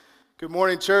Good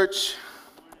morning, church.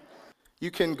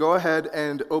 You can go ahead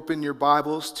and open your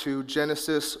Bibles to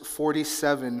Genesis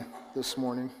 47 this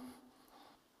morning.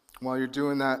 While you're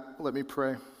doing that, let me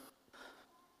pray.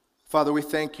 Father, we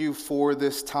thank you for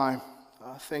this time.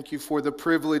 Thank you for the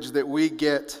privilege that we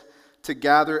get to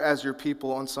gather as your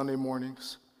people on Sunday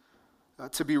mornings,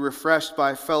 to be refreshed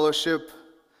by fellowship,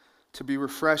 to be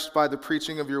refreshed by the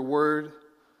preaching of your word,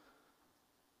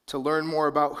 to learn more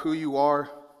about who you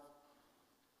are,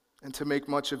 and to make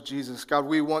much of Jesus. God,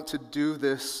 we want to do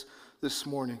this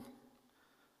morning.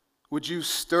 Would you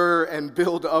stir and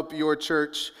build up your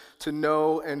church to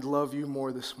know and love you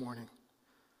more this morning?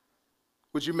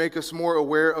 Would you make us more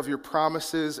aware of your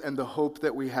promises and the hope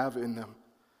that we have in them?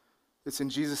 It's in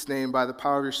Jesus' name, by the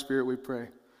power of your Spirit, we pray.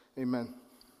 Amen.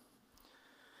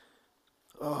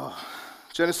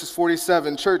 Genesis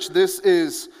 47. Church, this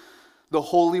is the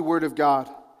holy word of God,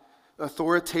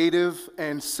 authoritative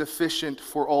and sufficient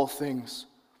for all things.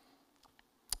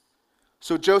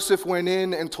 So Joseph went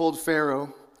in and told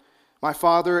Pharaoh, "My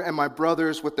father and my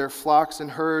brothers with their flocks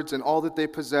and herds and all that they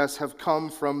possess have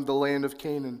come from the land of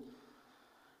Canaan.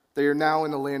 They are now in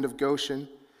the land of Goshen."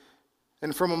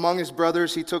 And from among his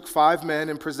brothers he took 5 men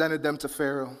and presented them to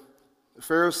Pharaoh.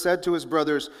 Pharaoh said to his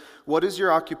brothers, "What is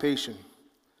your occupation?"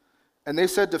 And they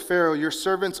said to Pharaoh, "Your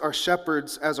servants are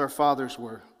shepherds as our fathers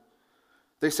were."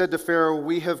 They said to Pharaoh,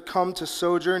 "We have come to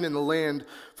sojourn in the land,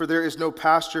 for there is no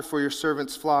pasture for your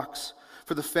servants' flocks,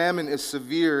 for the famine is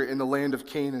severe in the land of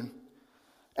Canaan.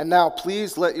 And now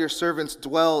please let your servants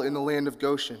dwell in the land of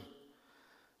Goshen."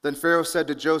 Then Pharaoh said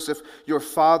to Joseph, "Your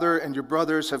father and your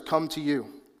brothers have come to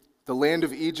you. The land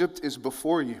of Egypt is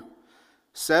before you.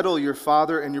 Settle your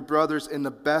father and your brothers in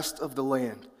the best of the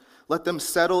land. Let them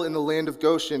settle in the land of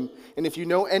Goshen, and if you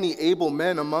know any able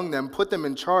men among them, put them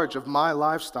in charge of my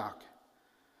livestock."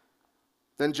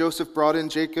 Then Joseph brought in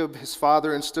Jacob, his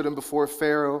father, and stood him before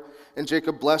Pharaoh, and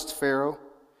Jacob blessed Pharaoh.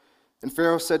 And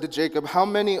Pharaoh said to Jacob, "How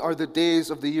many are the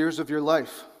days of the years of your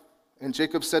life?" And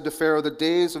Jacob said to Pharaoh, "The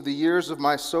days of the years of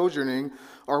my sojourning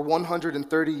are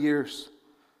 130 years.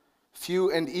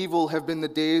 Few and evil have been the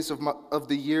days of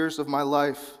the years of my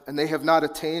life, and they have not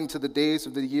attained to the days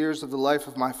of the years of the life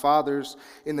of my fathers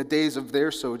in the days of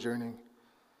their sojourning."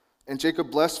 And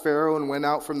Jacob blessed Pharaoh and went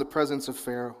out from the presence of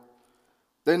Pharaoh.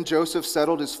 Then Joseph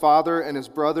settled his father and his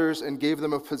brothers and gave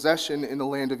them a possession in the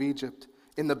land of Egypt,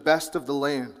 in the best of the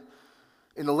land,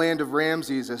 in the land of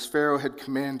Ramses, as Pharaoh had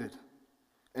commanded.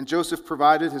 And Joseph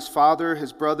provided his father,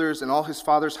 his brothers, and all his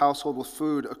father's household with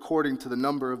food according to the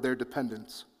number of their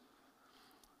dependents.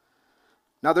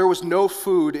 Now there was no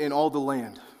food in all the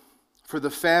land, for the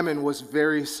famine was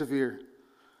very severe,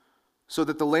 so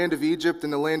that the land of Egypt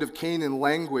and the land of Canaan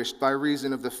languished by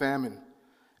reason of the famine.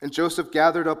 And Joseph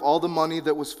gathered up all the money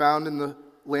that was found in the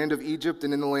land of Egypt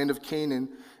and in the land of Canaan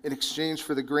in exchange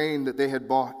for the grain that they had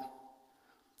bought.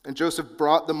 And Joseph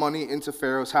brought the money into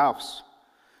Pharaoh's house.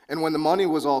 And when the money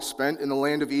was all spent in the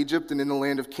land of Egypt and in the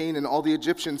land of Canaan, all the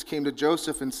Egyptians came to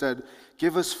Joseph and said,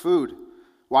 "Give us food.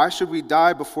 Why should we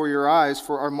die before your eyes,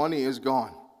 for our money is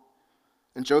gone?"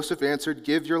 And Joseph answered,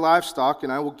 "Give your livestock,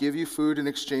 and I will give you food in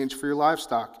exchange for your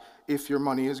livestock, if your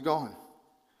money is gone."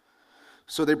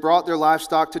 So they brought their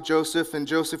livestock to Joseph, and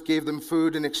Joseph gave them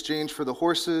food in exchange for the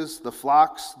horses, the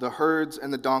flocks, the herds,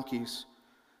 and the donkeys.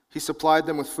 He supplied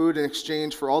them with food in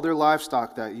exchange for all their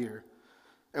livestock that year.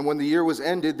 And when the year was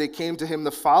ended, they came to him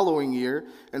the following year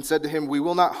and said to him, "We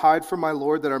will not hide from my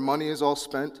lord that our money is all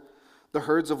spent. The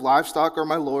herds of livestock are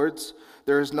my lord's.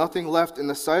 There is nothing left in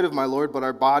the sight of my lord but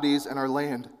our bodies and our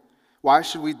land. Why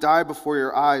should we die before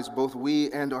your eyes, both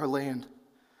we and our land?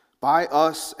 Buy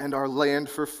us and our land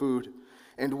for food,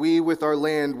 and we with our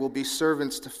land will be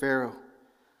servants to Pharaoh.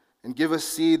 And give us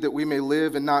seed that we may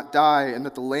live and not die, and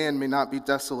that the land may not be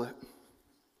desolate."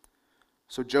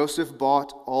 So Joseph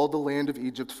bought all the land of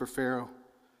Egypt for Pharaoh.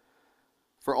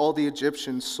 For all the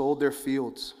Egyptians sold their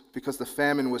fields, because the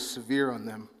famine was severe on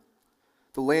them.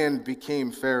 The land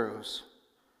became Pharaoh's.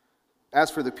 As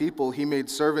for the people, he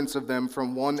made servants of them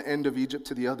from one end of Egypt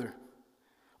to the other.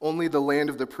 Only the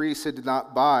land of the priests he did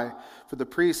not buy, for the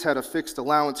priests had a fixed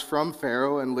allowance from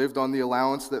Pharaoh and lived on the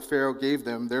allowance that Pharaoh gave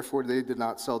them, therefore they did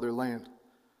not sell their land.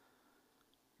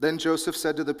 Then Joseph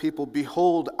said to the people,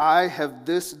 "Behold, I have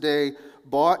this day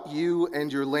bought you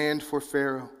and your land for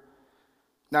Pharaoh.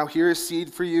 Now here is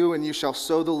seed for you, and you shall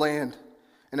sow the land.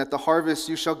 And at the harvest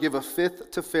you shall give 1/5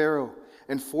 to Pharaoh,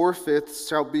 and 4/5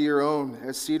 shall be your own,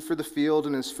 as seed for the field,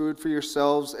 and as food for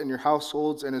yourselves and your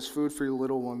households, and as food for your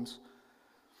little ones."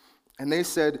 And they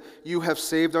said, "You have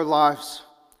saved our lives.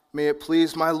 May it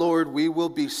please my Lord, we will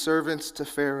be servants to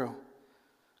Pharaoh."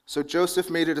 So Joseph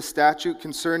made it a statute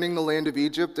concerning the land of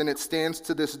Egypt, and it stands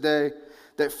to this day,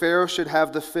 that Pharaoh should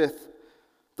have the fifth.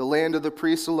 The land of the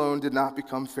priests alone did not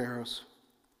become Pharaoh's.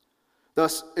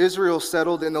 Thus Israel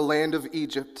settled in the land of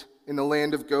Egypt, in the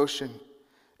land of Goshen,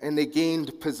 and they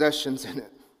gained possessions in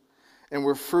it, and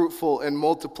were fruitful and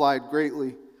multiplied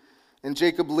greatly. And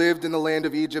Jacob lived in the land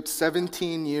of Egypt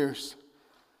 17 years.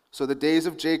 So the days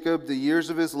of Jacob, the years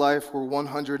of his life, were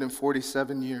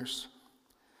 147 years.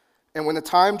 And when the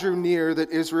time drew near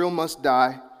that Israel must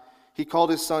die, he called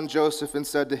his son Joseph and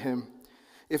said to him,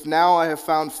 "If now I have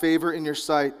found favor in your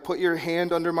sight, put your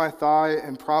hand under my thigh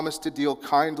and promise to deal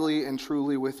kindly and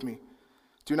truly with me.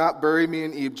 Do not bury me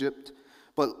in Egypt,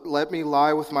 but let me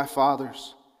lie with my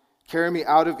fathers. Carry me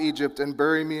out of Egypt and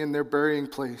bury me in their burying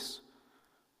place."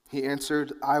 He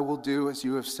answered, "I will do as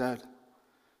you have said."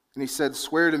 And he said,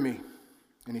 "Swear to me."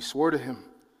 And he swore to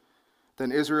him.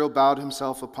 Then Israel bowed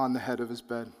himself upon the head of his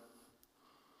bed.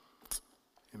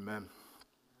 Amen.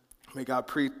 May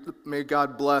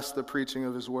God bless the preaching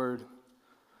of his word.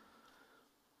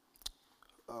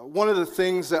 One of the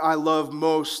things that I love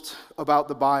most about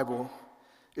the Bible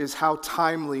is how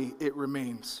timely it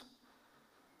remains.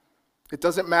 It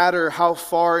doesn't matter how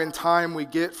far in time we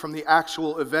get from the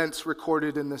actual events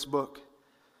recorded in this book.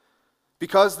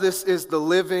 Because this is the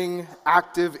living,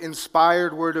 active,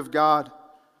 inspired Word of God,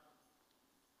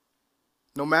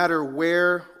 no matter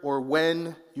where or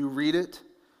when you read it,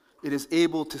 it is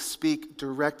able to speak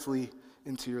directly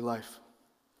into your life.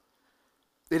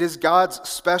 It is God's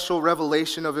special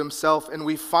revelation of himself, and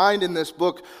we find in this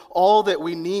book all that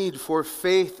we need for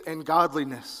faith and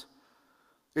godliness.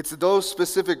 It's those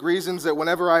specific reasons that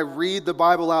whenever I read the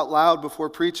Bible out loud before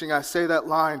preaching, I say that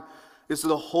line, "Is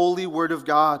the holy word of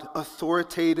God,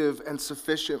 authoritative and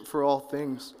sufficient for all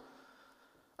things."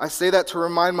 I say that to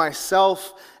remind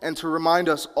myself and to remind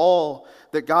us all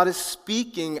that God is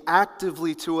speaking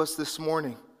actively to us this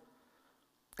morning.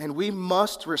 And we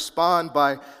must respond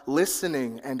by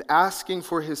listening and asking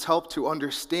for his help to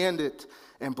understand it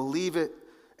and believe it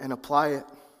and apply it.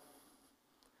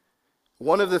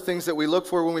 One of the things that we look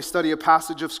for when we study a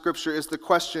passage of Scripture is the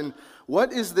question,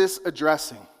 what is this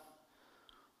addressing?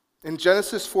 In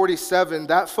Genesis 47,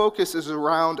 that focus is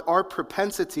around our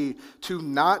propensity to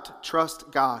not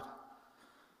trust God.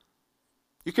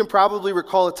 You can probably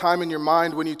recall a time in your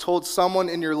mind when you told someone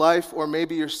in your life, or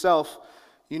maybe yourself,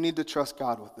 you need to trust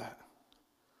God with that.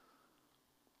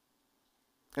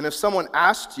 And if someone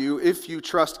asked you if you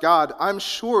trust God, I'm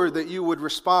sure that you would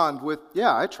respond with,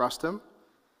 "Yeah, I trust him."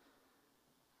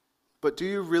 But do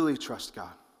you really trust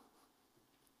God?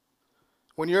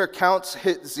 When your accounts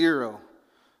hit zero,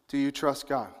 do you trust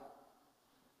God?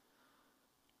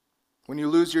 When you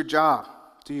lose your job,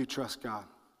 do you trust God?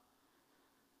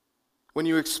 When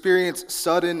you experience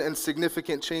sudden and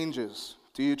significant changes,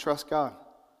 do you trust God?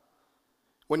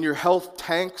 When your health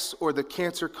tanks or the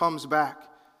cancer comes back,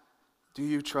 do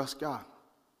you trust God?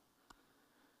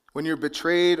 When you're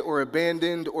betrayed or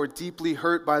abandoned or deeply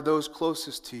hurt by those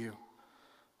closest to you,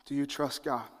 do you trust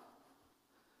God?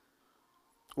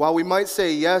 While we might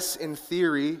say yes in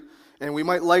theory, and we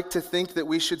might like to think that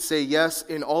we should say yes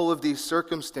in all of these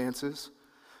circumstances,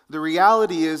 the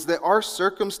reality is that our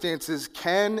circumstances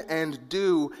can and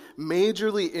do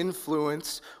majorly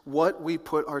influence what we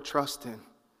put our trust in.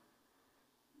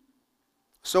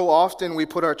 So often we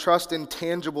put our trust in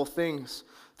tangible things,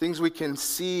 things we can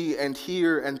see and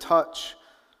hear and touch,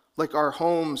 like our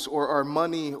homes or our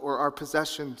money or our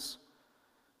possessions.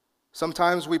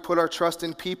 Sometimes we put our trust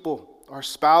in people, our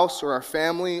spouse or our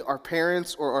family, our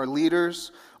parents or our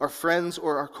leaders, our friends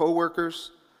or our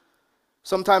coworkers.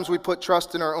 Sometimes we put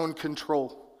trust in our own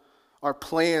control, our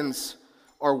plans,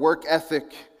 our work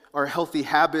ethic, our healthy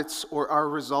habits, or our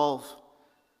resolve.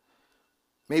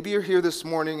 Maybe you're here this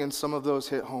morning and some of those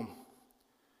hit home.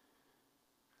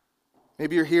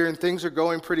 Maybe you're here and things are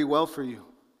going pretty well for you.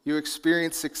 You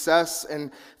experience success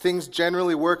and things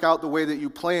generally work out the way that you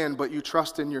plan, but you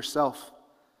trust in yourself.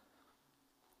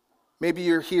 Maybe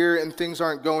you're here and things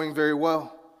aren't going very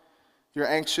well. You're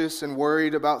anxious and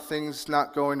worried about things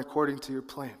not going according to your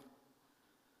plan.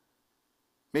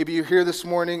 Maybe you're here this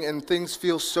morning and things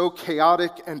feel so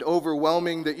chaotic and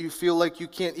overwhelming that you feel like you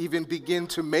can't even begin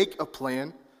to make a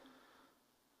plan,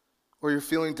 or you're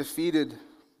feeling defeated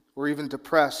or even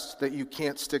depressed that you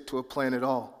can't stick to a plan at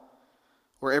all,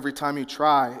 or every time you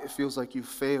try, it feels like you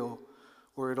fail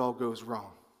or it all goes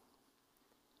wrong.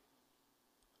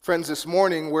 Friends, this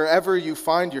morning, wherever you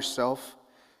find yourself,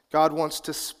 God wants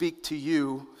to speak to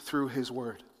you through his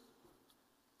word.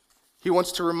 He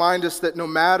wants to remind us that no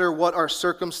matter what our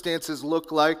circumstances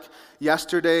look like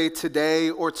yesterday,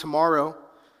 today, or tomorrow,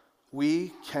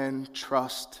 we can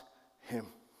trust him.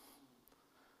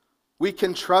 We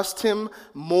can trust him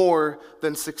more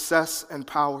than success and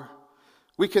power.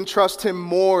 We can trust him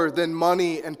more than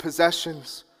money and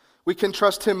possessions. We can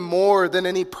trust him more than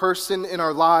any person in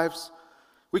our lives.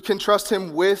 We can trust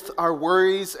him with our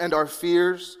worries and our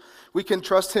fears. We can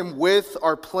trust him with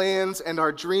our plans and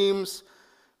our dreams.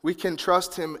 We can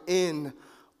trust him in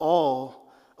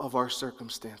all of our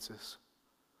circumstances.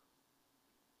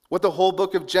 What the whole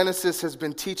book of Genesis has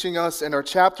been teaching us, and our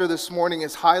chapter this morning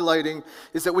is highlighting,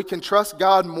 is that we can trust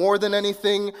God more than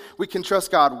anything, we can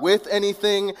trust God with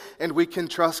anything, and we can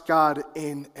trust God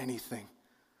in anything.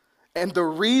 And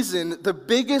the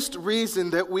biggest reason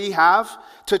that we have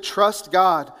to trust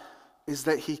God is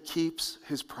that he keeps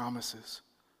his promises.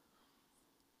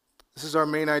 This is our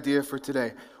main idea for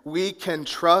today. We can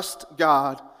trust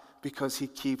God because he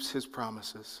keeps his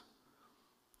promises.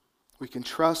 We can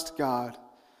trust God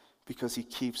because he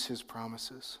keeps his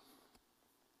promises.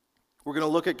 We're going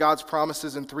to look at God's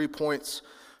promises in 3 points.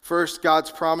 First,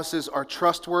 God's promises are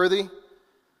trustworthy.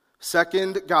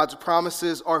 Second, God's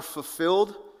promises are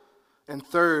fulfilled. And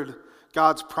third,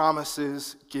 God's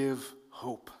promises give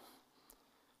hope.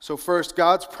 So first,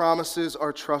 God's promises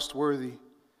are trustworthy.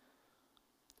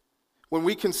 When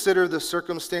we consider the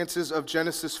circumstances of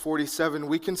Genesis 47,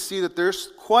 we can see that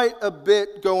there's quite a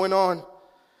bit going on.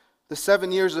 The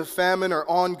 7 years of famine are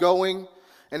ongoing,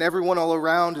 and everyone all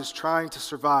around is trying to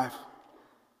survive.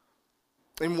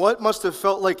 In what must have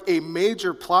felt like a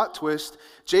major plot twist,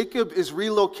 Jacob is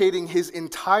relocating his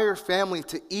entire family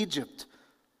to Egypt.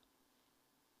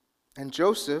 And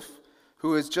Joseph,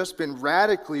 who has just been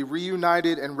radically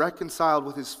reunited and reconciled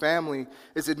with his family,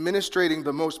 is administrating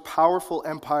the most powerful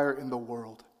empire in the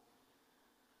world.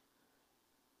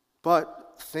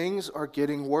 But things are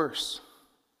getting worse.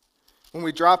 When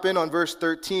we drop in on verse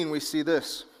 13, we see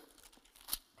this.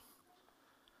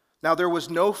 Now there was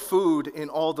no food in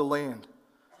all the land,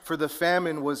 for the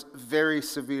famine was very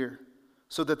severe,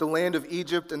 so that the land of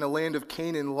Egypt and the land of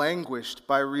Canaan languished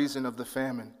by reason of the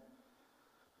famine.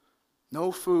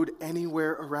 No food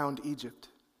anywhere around Egypt.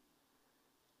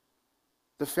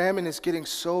 The famine is getting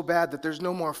so bad that there's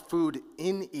no more food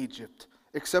in Egypt,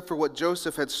 except for what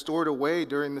Joseph had stored away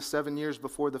during the 7 years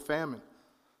before the famine.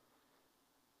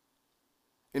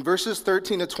 In verses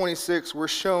 13 to 26, we're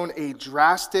shown a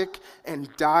drastic and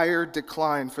dire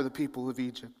decline for the people of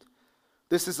Egypt.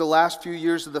 This is the last few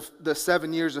years of the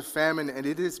 7 years of famine, and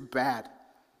it is bad.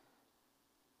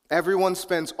 Everyone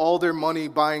spends all their money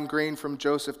buying grain from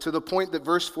Joseph, to the point that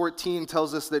verse 14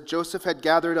 tells us that Joseph had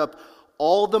gathered up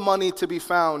all the money to be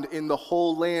found in the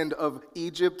whole land of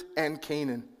Egypt and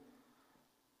Canaan.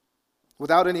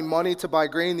 Without any money to buy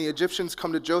grain, the Egyptians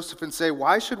come to Joseph and say,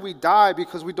 "Why should we die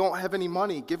because we don't have any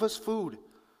money? Give us food."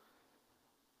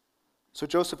 So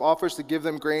Joseph offers to give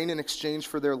them grain in exchange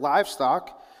for their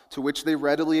livestock, to which they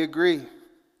readily agree.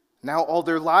 Now all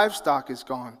their livestock is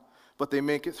gone, but they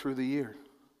make it through the year.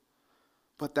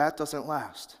 But that doesn't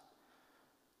last.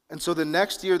 And so the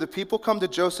next year, the people come to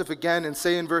Joseph again and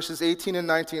say in verses 18 and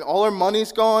 19, "All our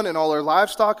money's gone and all our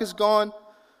livestock is gone.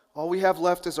 All we have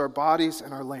left is our bodies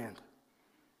and our land."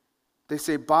 They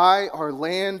say, "Buy our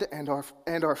land and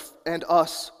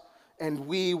us, and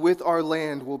we with our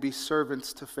land will be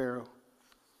servants to Pharaoh."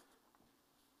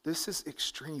 This is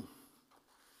extreme.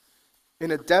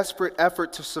 In a desperate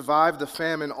effort to survive the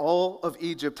famine, all of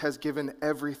Egypt has given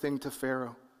everything to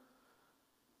Pharaoh.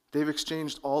 They've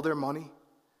exchanged all their money.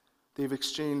 They've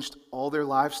exchanged all their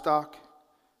livestock.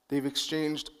 They've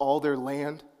exchanged all their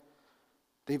land.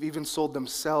 They've even sold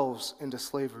themselves into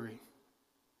slavery.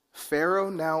 Pharaoh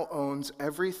now owns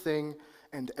everything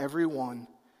and everyone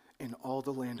in all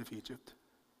the land of Egypt.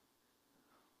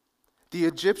 The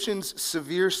Egyptians'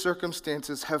 severe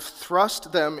circumstances have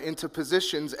thrust them into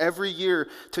positions every year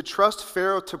to trust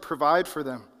Pharaoh to provide for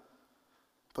them.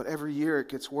 But every year it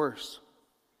gets worse.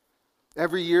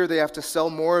 Every year they have to sell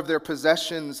more of their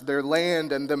possessions, their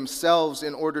land, and themselves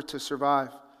in order to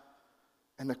survive.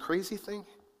 And the crazy thing,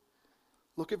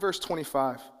 look at verse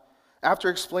 25. After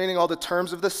explaining all the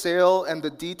terms of the sale and the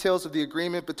details of the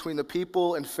agreement between the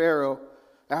people and Pharaoh,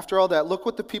 after all that, look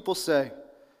what the people say.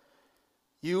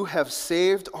 "You have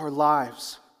saved our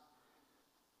lives.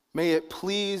 May it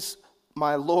please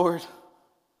my Lord."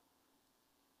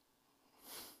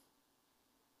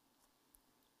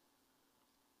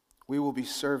 We will be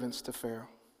servants to Pharaoh.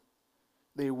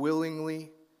 They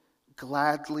willingly,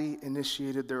 gladly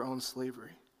initiated their own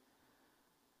slavery.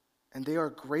 And they are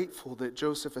grateful that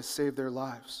Joseph has saved their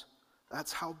lives.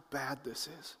 That's how bad this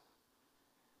is.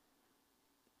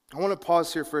 I want to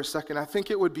pause here for a second. I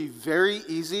think it would be very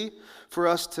easy for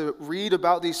us to read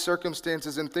about these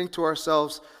circumstances and think to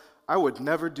ourselves, I would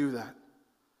never do that.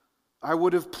 I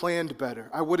would have planned better.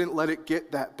 I wouldn't let it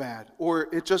get that bad. Or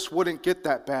it just wouldn't get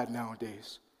that bad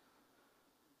nowadays.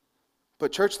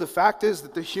 But church, the fact is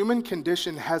that the human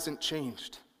condition hasn't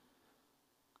changed.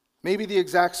 Maybe the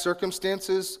exact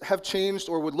circumstances have changed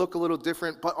or would look a little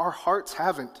different, but our hearts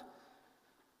haven't.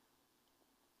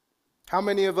 How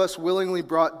many of us willingly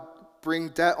bring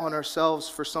debt on ourselves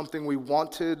for something we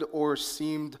wanted or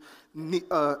seemed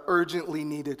urgently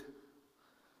needed?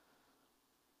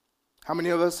 How many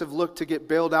of us have looked to get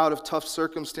bailed out of tough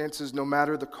circumstances no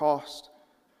matter the cost?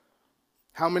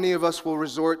 How many of us will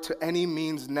resort to any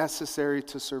means necessary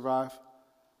to survive?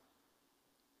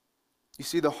 You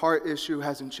see, the heart issue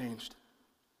hasn't changed.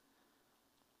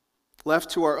 Left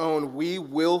to our own, we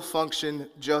will function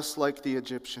just like the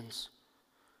Egyptians.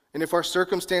 And if our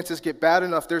circumstances get bad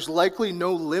enough, there's likely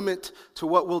no limit to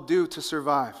what we'll do to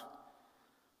survive.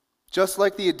 Just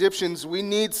like the Egyptians, we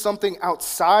need something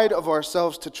outside of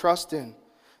ourselves to trust in.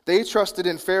 They trusted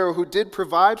in Pharaoh, who did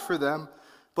provide for them,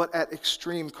 but at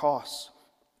extreme costs.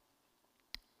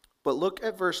 But look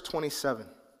at verse 27.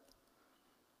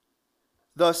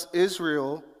 Thus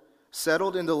Israel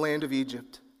settled in the land of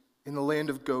Egypt, in the land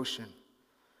of Goshen,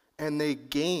 and they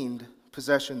gained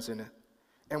possessions in it,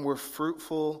 and were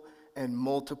fruitful and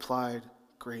multiplied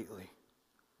greatly.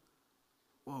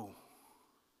 Whoa.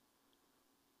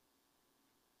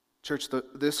 Church,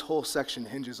 this whole section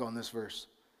hinges on this verse.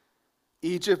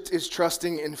 Egypt is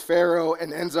trusting in Pharaoh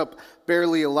and ends up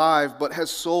barely alive, but has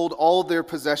sold all their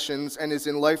possessions and is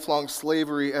in lifelong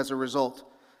slavery as a result.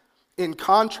 In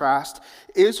contrast,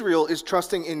 Israel is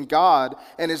trusting in God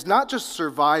and is not just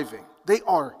surviving, they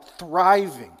are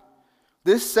thriving.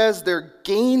 This says they're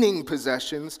gaining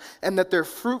possessions and that they're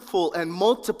fruitful and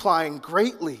multiplying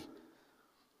greatly.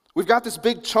 We've got this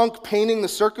big chunk painting the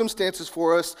circumstances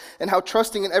for us and how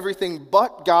trusting in everything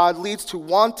but God leads to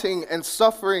wanting and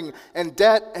suffering and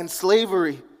debt and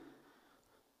slavery.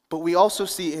 But we also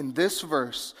see in this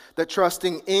verse that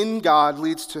trusting in God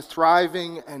leads to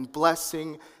thriving and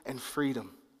blessing and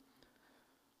freedom.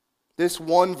 This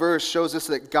one verse shows us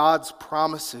that God's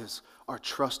promises are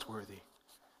trustworthy.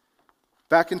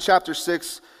 Back in chapter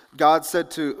 6,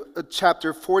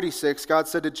 chapter 46, God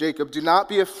said to Jacob, "Do not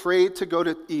be afraid to go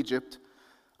to Egypt.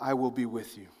 I will be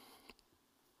with you."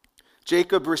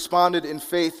 Jacob responded in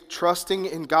faith, trusting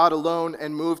in God alone,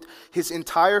 and moved his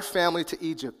entire family to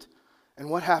Egypt. And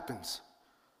what happens?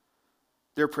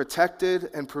 They're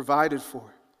protected and provided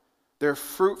for. They're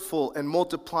fruitful and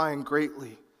multiplying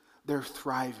greatly. They're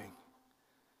thriving.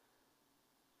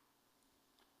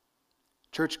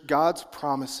 Church, God's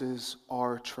promises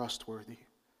are trustworthy.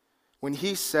 When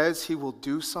he says he will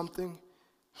do something,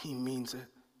 he means it.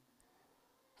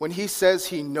 When he says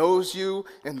he knows you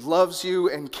and loves you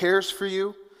and cares for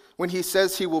you, when he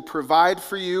says he will provide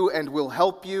for you and will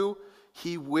help you,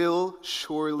 he will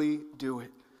surely do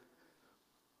it.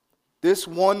 This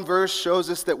one verse shows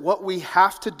us that what we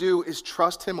have to do is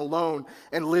trust him alone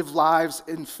and live lives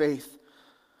in faith.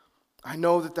 I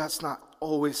know that that's not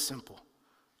always simple.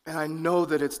 And I know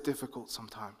that it's difficult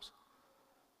sometimes.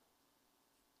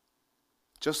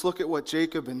 Just look at what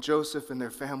Jacob and Joseph and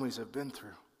their families have been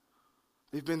through.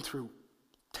 They've been through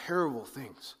terrible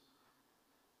things.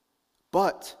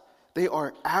 But they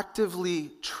are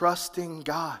actively trusting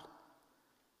God.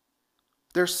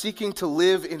 They're seeking to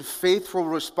live in faithful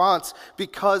response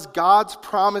because God's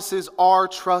promises are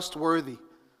trustworthy.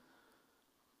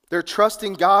 They're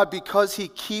trusting God because he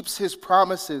keeps his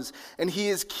promises, and he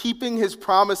is keeping his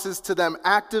promises to them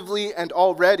actively and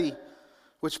already.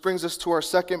 Which brings us to our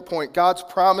second point. God's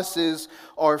promises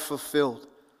are fulfilled.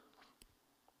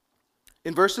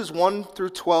 In verses 1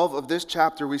 through 12 of this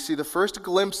chapter, we see the first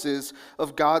glimpses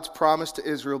of God's promise to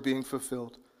Israel being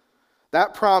fulfilled.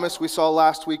 That promise we saw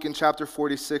last week in chapter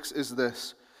 46 is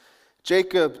this: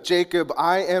 Jacob, Jacob,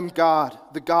 I am God,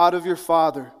 the God of your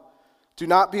father. Do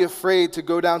not be afraid to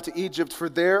go down to Egypt, for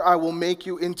there I will make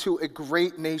you into a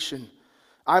great nation.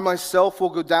 I myself will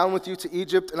go down with you to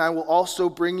Egypt, and I will also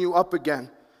bring you up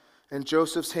again, and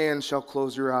Joseph's hand shall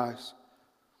close your eyes.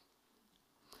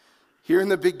 Here in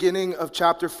the beginning of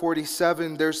chapter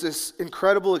 47, there's this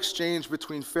incredible exchange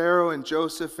between Pharaoh and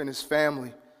Joseph and his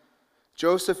family.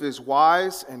 Joseph is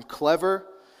wise and clever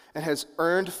and has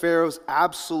earned Pharaoh's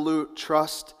absolute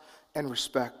trust and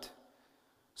respect.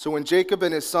 So when Jacob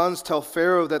and his sons tell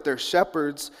Pharaoh that they're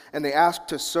shepherds and they ask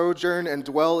to sojourn and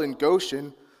dwell in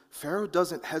Goshen, Pharaoh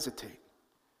doesn't hesitate.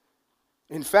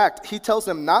 In fact, he tells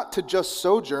them not to just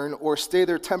sojourn or stay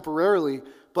there temporarily,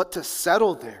 but to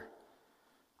settle there.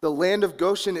 The land of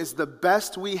Goshen is the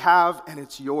best we have, and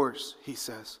it's yours, he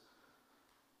says.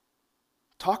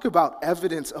 Talk about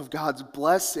evidence of God's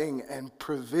blessing and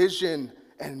provision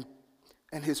and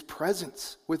his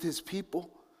presence with his people.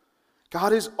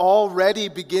 God is already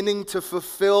beginning to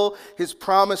fulfill his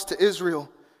promise to Israel.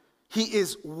 He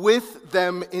is with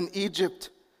them in Egypt.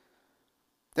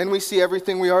 Then we see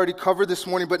everything we already covered this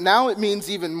morning, but now it means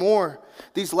even more.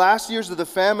 These last years of the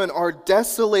famine are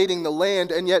desolating the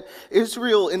land, and yet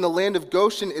Israel in the land of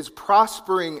Goshen is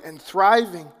prospering and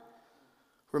thriving.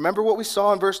 Remember what we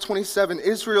saw in verse 27.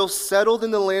 Israel settled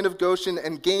in the land of Goshen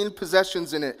and gained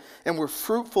possessions in it, and were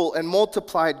fruitful and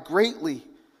multiplied greatly.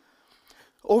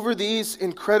 Over these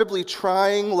incredibly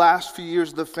trying last few years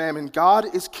of the famine,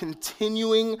 God is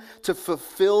continuing to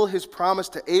fulfill his promise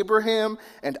to Abraham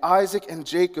and Isaac and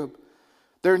Jacob.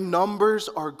 Their numbers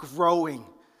are growing.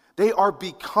 They are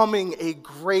becoming a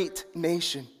great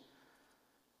nation.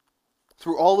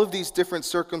 Through all of these different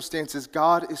circumstances,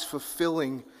 God is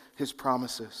fulfilling his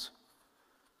promises.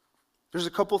 There's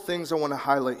a couple things I want to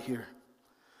highlight here.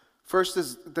 First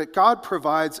is that God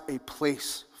provides a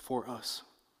place for us.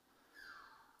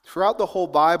 Throughout the whole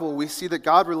Bible, we see that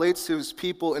God relates to his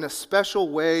people in a special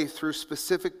way through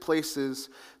specific places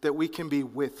that we can be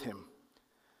with him.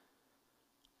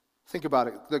 Think about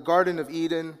it. The Garden of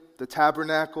Eden, the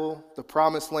tabernacle, the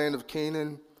promised land of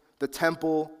Canaan, the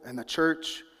temple, and the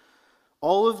church.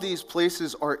 All of these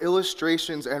places are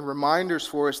illustrations and reminders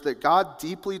for us that God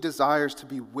deeply desires to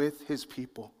be with his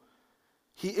people.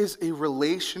 He is a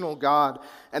relational God,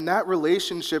 and that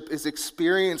relationship is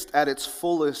experienced at its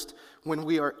fullest when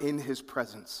we are in his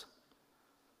presence.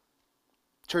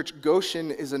 Church,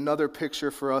 Goshen is another picture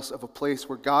for us of a place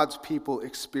where God's people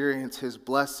experience his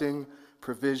blessing,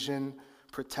 provision,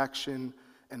 protection,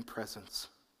 and presence.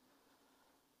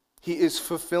 He is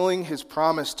fulfilling his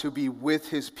promise to be with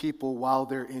his people while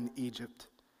they're in Egypt.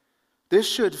 This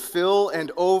should fill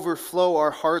and overflow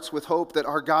our hearts with hope that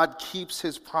our God keeps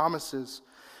his promises.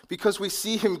 Because we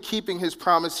see him keeping his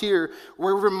promise here,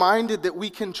 we're reminded that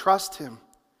we can trust him.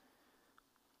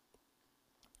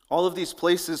 All of these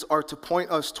places are to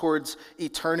point us towards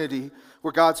eternity,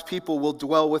 where God's people will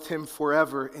dwell with him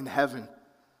forever in heaven.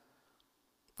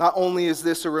 Not only is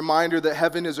this a reminder that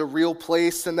heaven is a real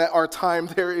place and that our time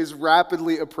there is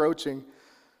rapidly approaching,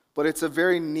 but it's a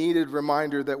very needed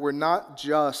reminder that we're not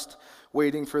just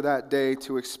waiting for that day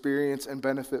to experience and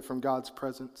benefit from God's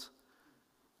presence.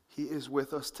 He is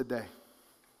with us today.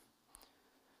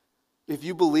 If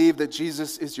you believe that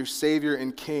Jesus is your Savior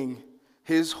and King,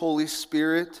 his Holy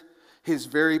Spirit, his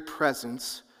very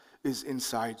presence is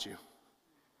inside you.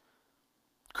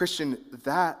 Christian,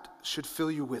 that should fill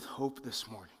you with hope this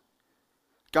morning.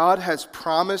 God has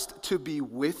promised to be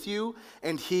with you,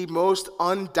 and he most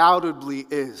undoubtedly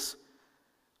is.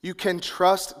 You can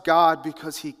trust God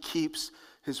because he keeps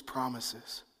his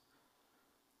promises.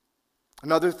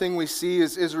 Another thing we see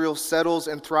as Israel settles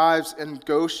and thrives in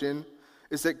Goshen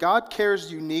is that God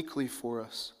cares uniquely for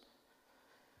us.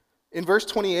 In verse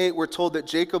 28, we're told that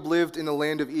Jacob lived in the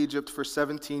land of Egypt for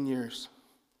 17 years.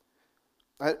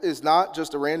 That is not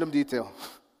just a random detail.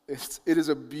 It is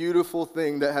a beautiful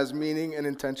thing that has meaning and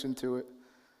intention to it.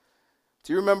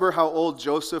 Do you remember how old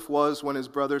Joseph was when his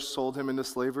brothers sold him into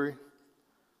slavery?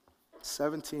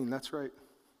 17, that's right.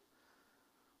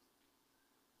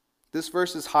 This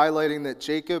verse is highlighting that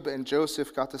Jacob and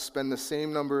Joseph got to spend the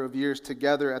same number of years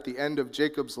together at the end of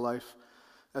Jacob's life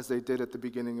as they did at the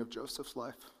beginning of Joseph's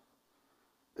life.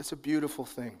 It's a beautiful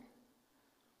thing.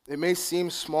 It may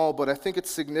seem small, but I think it's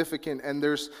significant, and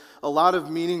there's a lot of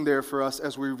meaning there for us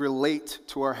as we relate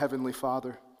to our Heavenly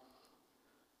Father.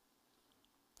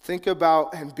 Think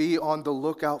about and be on the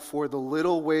lookout for the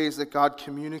little ways that God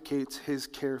communicates his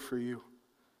care for you.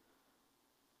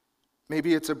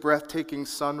 Maybe it's a breathtaking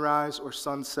sunrise or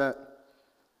sunset.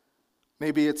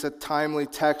 Maybe it's a timely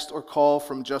text or call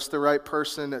from just the right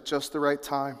person at just the right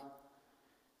time.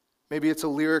 Maybe it's a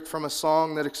lyric from a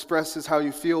song that expresses how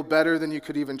you feel better than you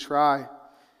could even try.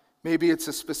 Maybe it's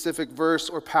a specific verse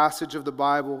or passage of the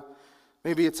Bible.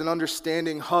 Maybe it's an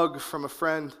understanding hug from a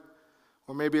friend.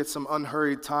 Or maybe it's some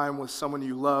unhurried time with someone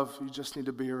you love you just need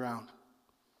to be around.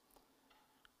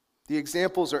 The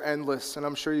examples are endless, and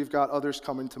I'm sure you've got others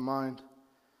coming to mind.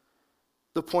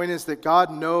 The point is that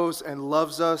God knows and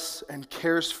loves us and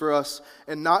cares for us,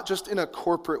 and not just in a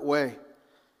corporate way.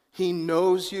 He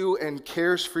knows you and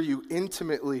cares for you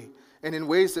intimately and in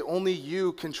ways that only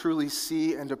you can truly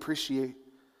see and appreciate.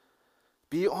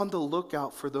 Be on the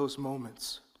lookout for those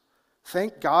moments.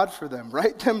 Thank God for them.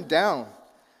 Write them down.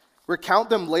 Recount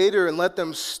them later and let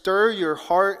them stir your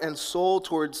heart and soul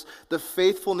towards the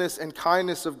faithfulness and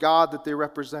kindness of God that they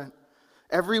represent.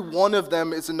 Every one of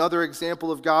them is another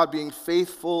example of God being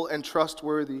faithful and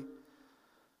trustworthy.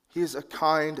 He is a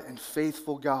kind and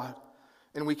faithful God,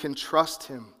 and we can trust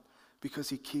him because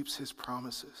he keeps his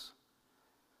promises.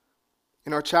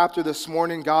 In our chapter this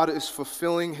morning, God is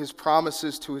fulfilling his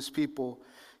promises to his people.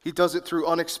 He does it through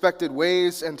unexpected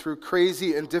ways and through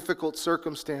crazy and difficult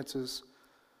circumstances.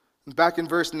 Back in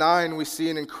verse 9, we see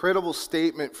an incredible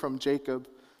statement from Jacob.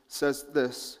 It says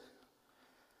this: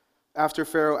 after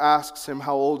Pharaoh asks him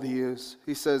how old he is,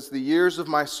 he says, "The years of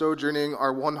my sojourning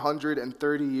are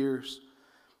 130 years.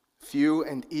 Few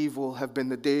and evil have been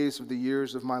the days of the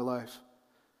years of my life."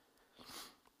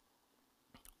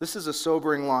 This is a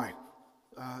sobering line.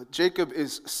 Jacob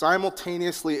is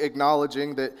simultaneously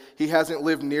acknowledging that he hasn't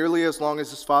lived nearly as long as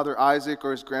his father Isaac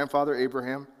or his grandfather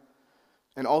Abraham,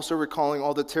 and also recalling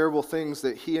all the terrible things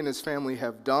that he and his family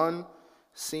have done,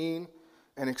 seen,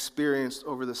 and experienced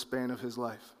over the span of his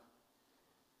life.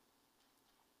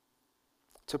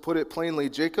 To put it plainly,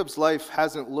 Jacob's life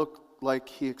hasn't looked like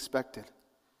he expected.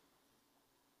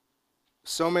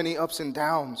 So many ups and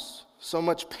downs, so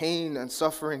much pain and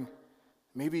suffering.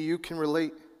 Maybe you can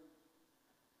relate.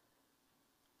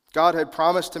 God had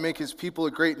promised to make his people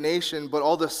a great nation, but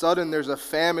all of a sudden there's a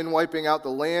famine wiping out the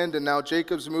land, and now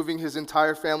Jacob's moving his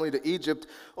entire family to Egypt,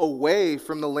 away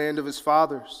from the land of his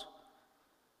fathers.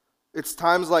 It's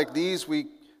times like these we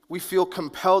feel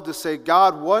compelled to say,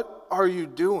 "God, what are you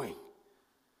doing?"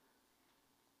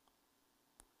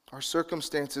 Our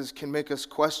circumstances can make us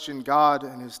question God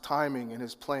and his timing and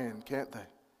his plan, can't they?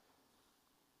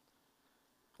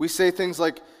 We say things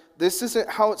like, "This isn't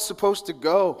how it's supposed to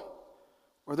go,"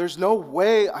 or "There's no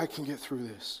way I can get through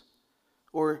this,"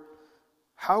 or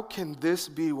 "How can this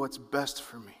be what's best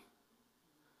for me?"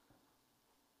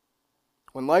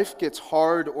 When life gets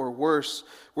hard or worse,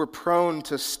 we're prone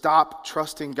to stop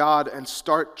trusting God and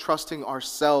start trusting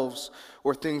ourselves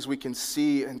or things we can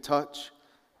see and touch.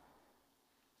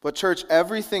 But church,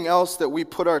 everything else that we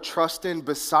put our trust in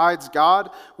besides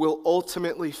God will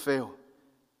ultimately fail.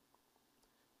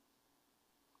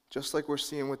 Just like we're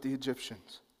seeing with the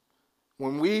Egyptians.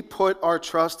 When we put our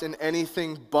trust in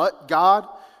anything but God,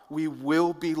 we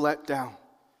will be let down.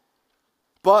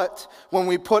 But when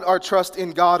we put our trust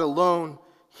in God alone,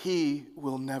 he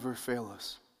will never fail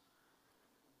us.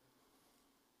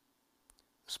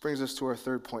 This brings us to our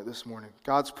third point this morning.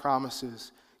 God's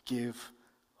promises give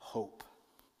hope.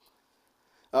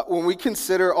 When we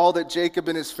consider all that Jacob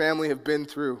and his family have been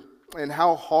through and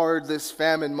how hard this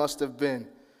famine must have been,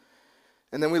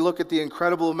 and then we look at the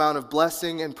incredible amount of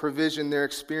blessing and provision they're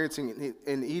experiencing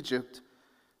in Egypt,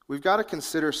 we've got to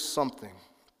consider something.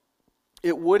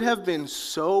 It would have been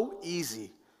so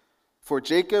easy for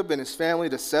Jacob and his family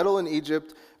to settle in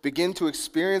Egypt, begin to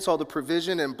experience all the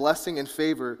provision and blessing and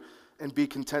favor, and be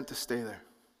content to stay there.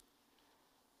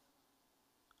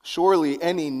 Surely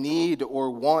any need or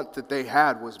want that they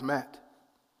had was met.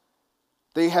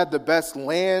 They had the best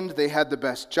land, they had the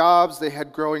best jobs, they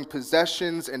had growing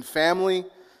possessions and family.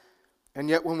 And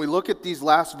yet when we look at these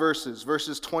last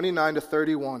verses 29 to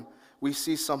 31, we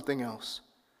see something else.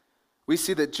 We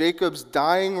see that Jacob's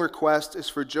dying request is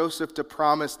for Joseph to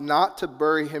promise not to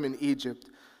bury him in Egypt,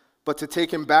 but to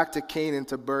take him back to Canaan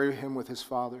to bury him with his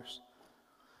fathers.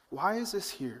 Why is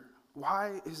this here?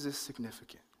 Why is this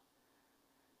significant?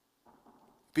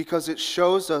 Because it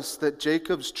shows us that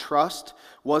Jacob's trust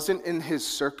wasn't in his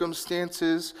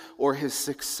circumstances or his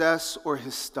success or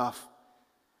his stuff.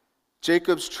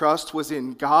 Jacob's trust was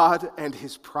in God and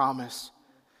his promise.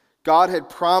 God had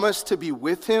promised to be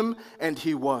with him, and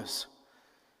he was.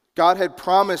 God had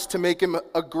promised to make him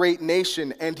a great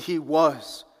nation, and he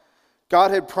was.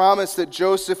 God had promised that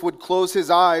Joseph would close his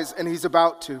eyes, and he's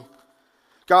about to.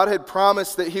 God had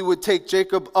promised that he would take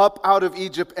Jacob up out of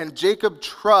Egypt, and Jacob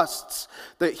trusts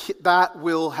that that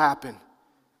will happen.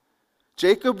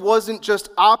 Jacob wasn't just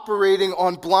operating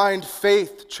on blind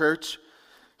faith, church.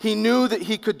 He knew that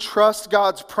he could trust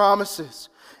God's promises.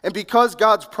 And because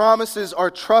God's promises are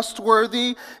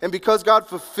trustworthy, and because God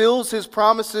fulfills his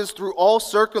promises through all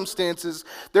circumstances,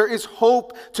 there is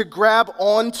hope to grab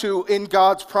onto in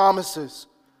God's promises.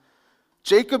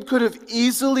 Jacob could have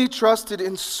easily trusted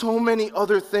in so many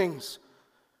other things,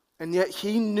 and yet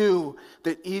he knew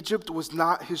that Egypt was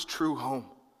not his true home,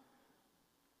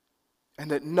 and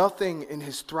that nothing in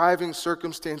his thriving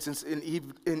circumstances in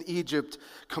Egypt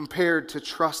compared to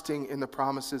trusting in the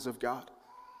promises of God.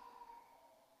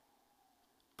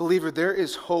 Believer, there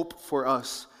is hope for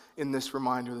us in this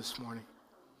reminder this morning.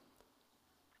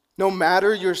 No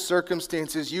matter your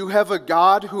circumstances, you have a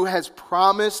God who has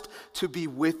promised to be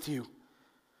with you,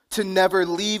 to never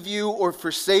leave you or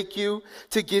forsake you,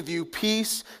 to give you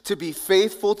peace, to be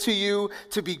faithful to you,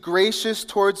 to be gracious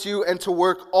towards you, and to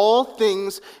work all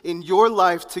things in your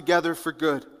life together for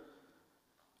good.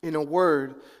 In a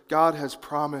word, God has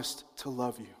promised to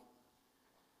love you.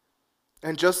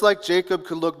 And just like Jacob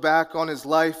could look back on his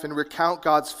life and recount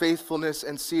God's faithfulness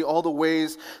and see all the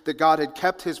ways that God had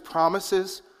kept his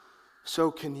promises, so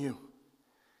can you.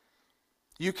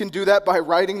 You can do that by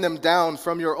writing them down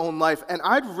from your own life, and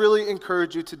I'd really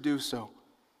encourage you to do so.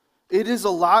 It is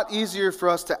a lot easier for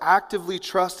us to actively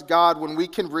trust God when we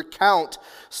can recount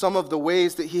some of the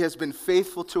ways that he has been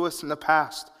faithful to us in the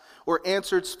past, or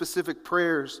answered specific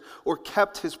prayers, or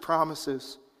kept his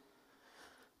promises.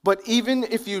 But even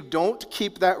if you don't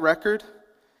keep that record,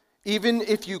 even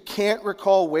if you can't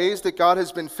recall ways that God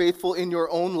has been faithful in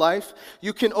your own life,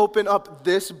 you can open up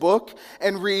this book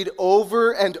and read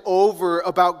over and over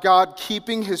about God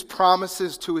keeping his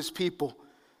promises to his people.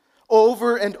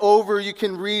 Over and over, you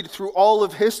can read through all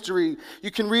of history. You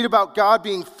can read about God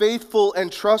being faithful and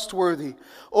trustworthy.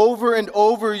 Over and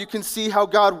over, you can see how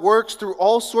God works through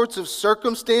all sorts of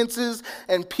circumstances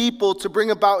and people to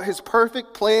bring about his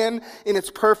perfect plan in its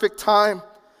perfect time.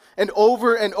 And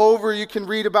over, you can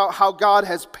read about how God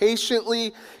has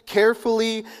patiently,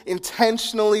 carefully,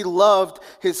 intentionally loved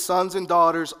his sons and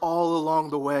daughters all along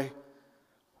the way.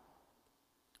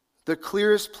 The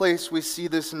clearest place we see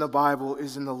this in the Bible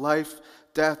is in the life,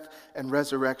 death, and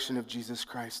resurrection of Jesus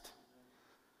Christ.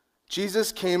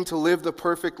 Jesus came to live the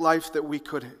perfect life that we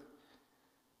couldn't,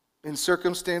 in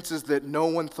circumstances that no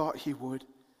one thought he would.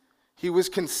 He was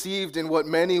conceived in what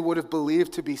many would have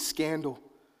believed to be scandal.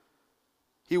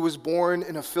 He was born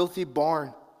in a filthy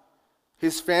barn.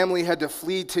 His family had to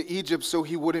flee to Egypt so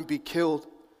he wouldn't be killed.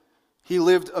 He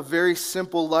lived a very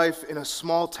simple life in a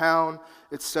small town,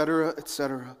 etc.,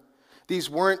 etc. These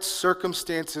weren't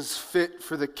circumstances fit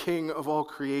for the King of all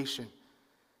creation.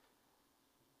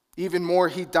 Even more,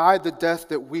 he died the death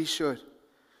that we should.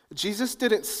 Jesus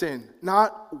didn't sin,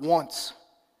 not once.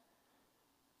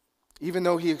 Even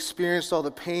though he experienced all the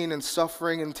pain and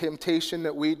suffering and temptation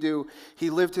that we do, he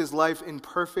lived his life in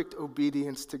perfect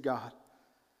obedience to God.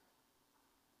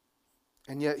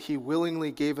 And yet he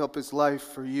willingly gave up his life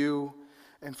for you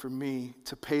and for me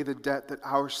to pay the debt that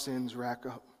our sins rack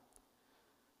up.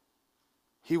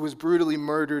 He was brutally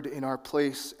murdered in our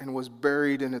place and was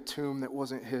buried in a tomb that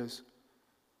wasn't his.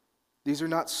 These are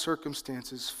not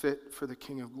circumstances fit for the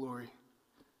King of glory.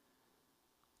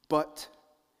 But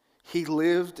he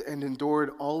lived and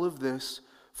endured all of this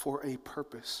for a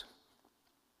purpose.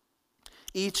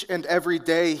 Each and every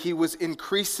day, he was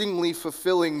increasingly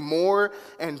fulfilling more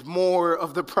and more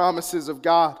of the promises of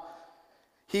God.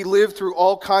 He lived through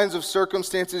all kinds of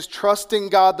circumstances, trusting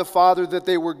God the Father that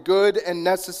they were good and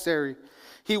necessary.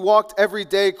 He walked every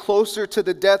day closer to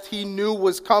the death he knew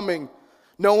was coming,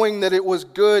 knowing that it was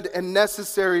good and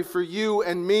necessary for you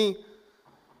and me.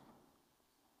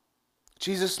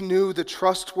 Jesus knew the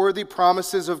trustworthy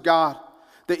promises of God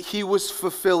that he was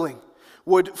fulfilling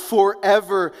would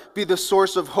forever be the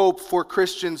source of hope for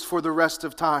Christians for the rest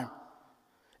of time.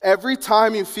 Every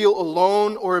time you feel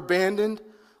alone or abandoned,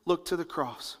 look to the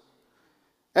cross.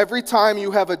 Every time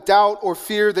you have a doubt or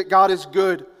fear that God is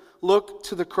good, look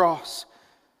to the cross.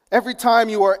 Every time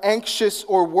you are anxious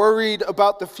or worried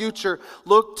about the future,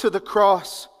 look to the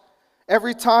cross.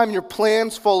 Every time your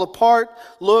plans fall apart,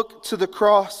 look to the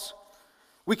cross.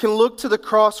 We can look to the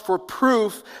cross for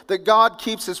proof that God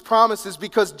keeps his promises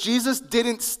because Jesus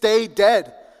didn't stay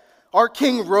dead. Our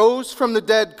King rose from the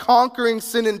dead, conquering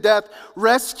sin and death,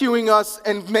 rescuing us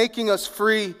and making us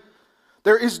free.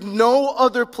 There is no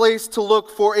other place to look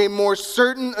for a more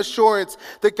certain assurance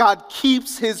that God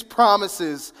keeps his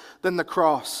promises than the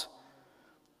cross.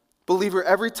 Believer,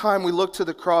 every time we look to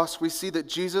the cross, we see that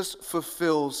Jesus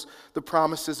fulfills the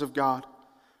promises of God,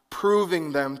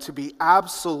 proving them to be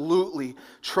absolutely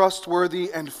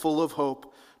trustworthy and full of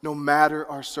hope, no matter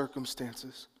our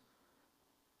circumstances.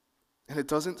 And it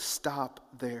doesn't stop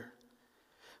there.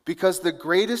 Because the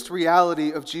greatest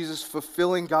reality of Jesus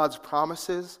fulfilling God's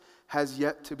promises has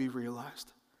yet to be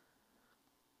realized.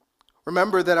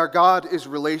 Remember that our God is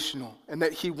relational and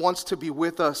that he wants to be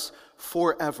with us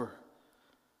forever.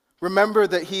 Remember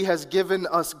that he has given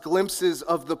us glimpses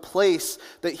of the place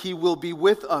that he will be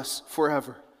with us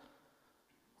forever.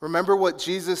 Remember what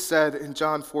Jesus said in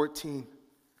John 14.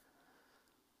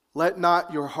 Let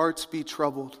not your hearts be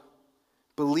troubled.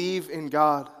 Believe in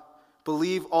God.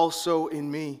 Believe also in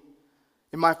me.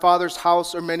 In my Father's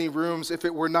house are many rooms. If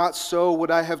it were not so,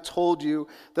 would I have told you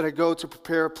that I go to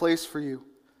prepare a place for you?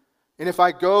 And if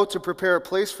I go to prepare a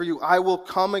place for you, I will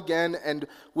come again and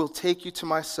will take you to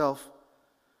myself,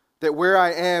 that where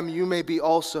I am, you may be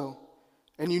also,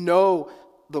 and you know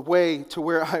the way to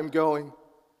where I am going."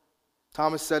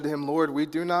 Thomas said to him, "Lord, we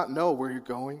do not know where you're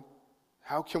going.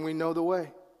 How can we know the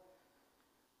way?"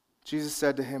 Jesus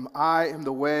said to him, "I am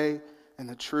the way and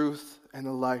the truth and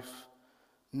the life.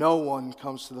 No one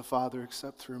comes to the Father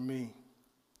except through me."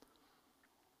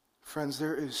 Friends,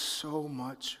 there is so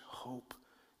much hope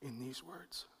in these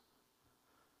words.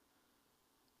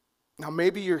 Now,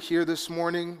 maybe you're here this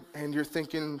morning and you're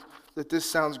thinking that this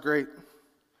sounds great.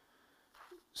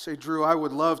 Say, "Drew, I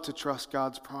would love to trust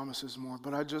God's promises more,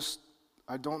 but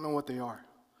I don't know what they are."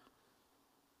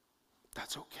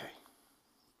 That's okay.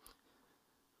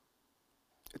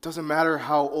 It doesn't matter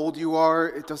how old you are.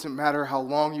 It doesn't matter how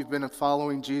long you've been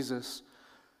following Jesus.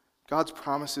 God's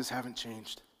promises haven't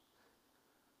changed.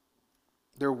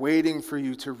 They're waiting for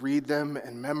you to read them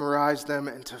and memorize them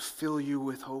and to fill you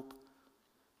with hope.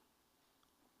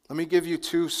 Let me give you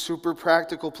two super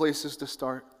practical places to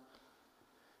start.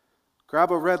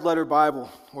 Grab a red letter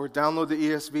Bible or download the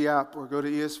ESV app or go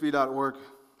to esv.org.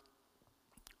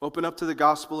 Open up to the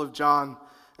Gospel of John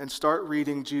and start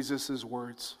reading Jesus'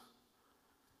 words.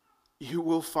 You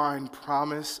will find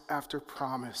promise after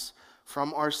promise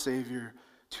from our Savior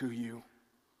to you.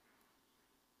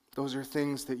 Those are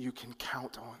things that you can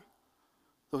count on.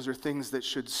 Those are things that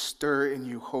should stir in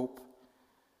you hope.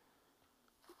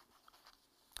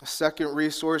 A second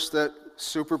resource that's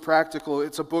super practical,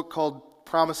 it's a book called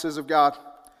Promises of God.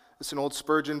 It's an old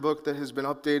Spurgeon book that has been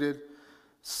updated,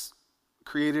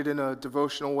 created in a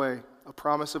devotional way. A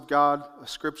promise of God, a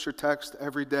scripture text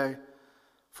every day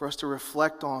for us to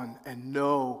reflect on and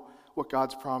know what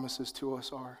God's promises to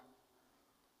us are.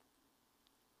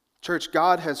 Church,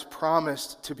 God has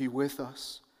promised to be with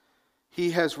us.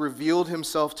 He has revealed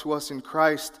himself to us in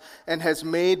Christ and has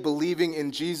made believing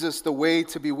in Jesus the way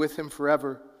to be with him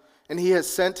forever. And he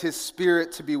has sent his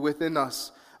Spirit to be within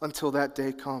us until that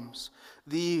day comes.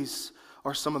 These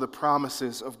are some of the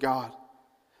promises of God.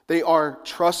 They are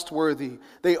trustworthy,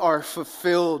 they are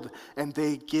fulfilled, and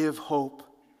they give hope.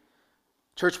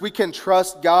 Church, we can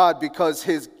trust God because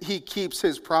he keeps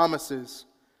his promises.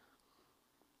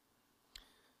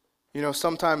 You know,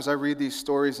 sometimes I read these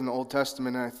stories in the Old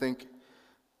Testament and I think,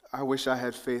 I wish I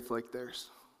had faith like theirs.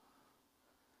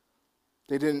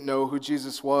 They didn't know who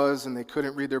Jesus was and they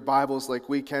couldn't read their Bibles like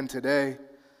we can today,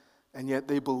 and yet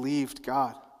they believed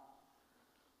God.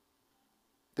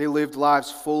 They lived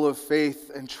lives full of faith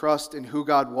and trust in who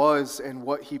God was and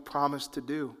what he promised to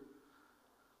do.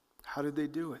 How did they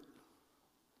do it?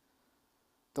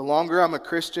 The longer I'm a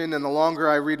Christian and the longer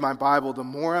I read my Bible, the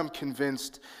more I'm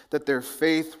convinced that their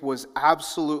faith was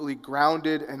absolutely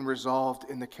grounded and resolved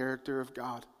in the character of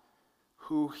God,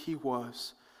 who he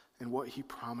was and what he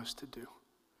promised to do.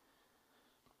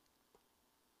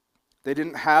 They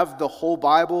didn't have the whole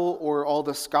Bible or all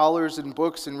the scholars and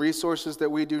books and resources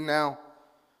that we do now.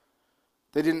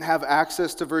 They didn't have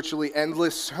access to virtually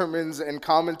endless sermons and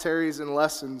commentaries and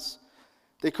lessons.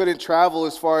 They couldn't travel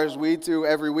as far as we do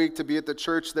every week to be at the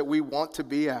church that we want to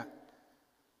be at.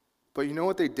 But you know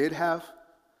what they did have?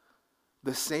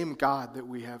 The same God that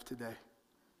we have today.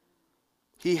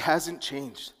 He hasn't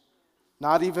changed,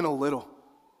 not even a little.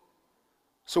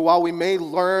 So while we may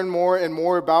learn more and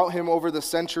more about him over the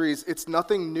centuries, it's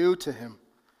nothing new to him.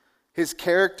 His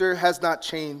character has not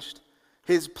changed.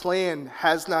 His plan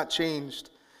has not changed.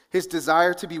 His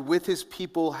desire to be with his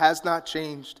people has not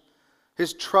changed.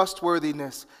 His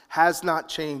trustworthiness has not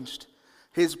changed.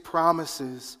 His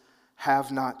promises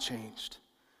have not changed.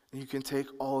 And you can take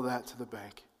all of that to the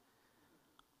bank.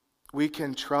 We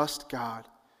can trust God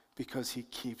because he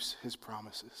keeps his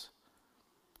promises.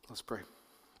 Let's pray.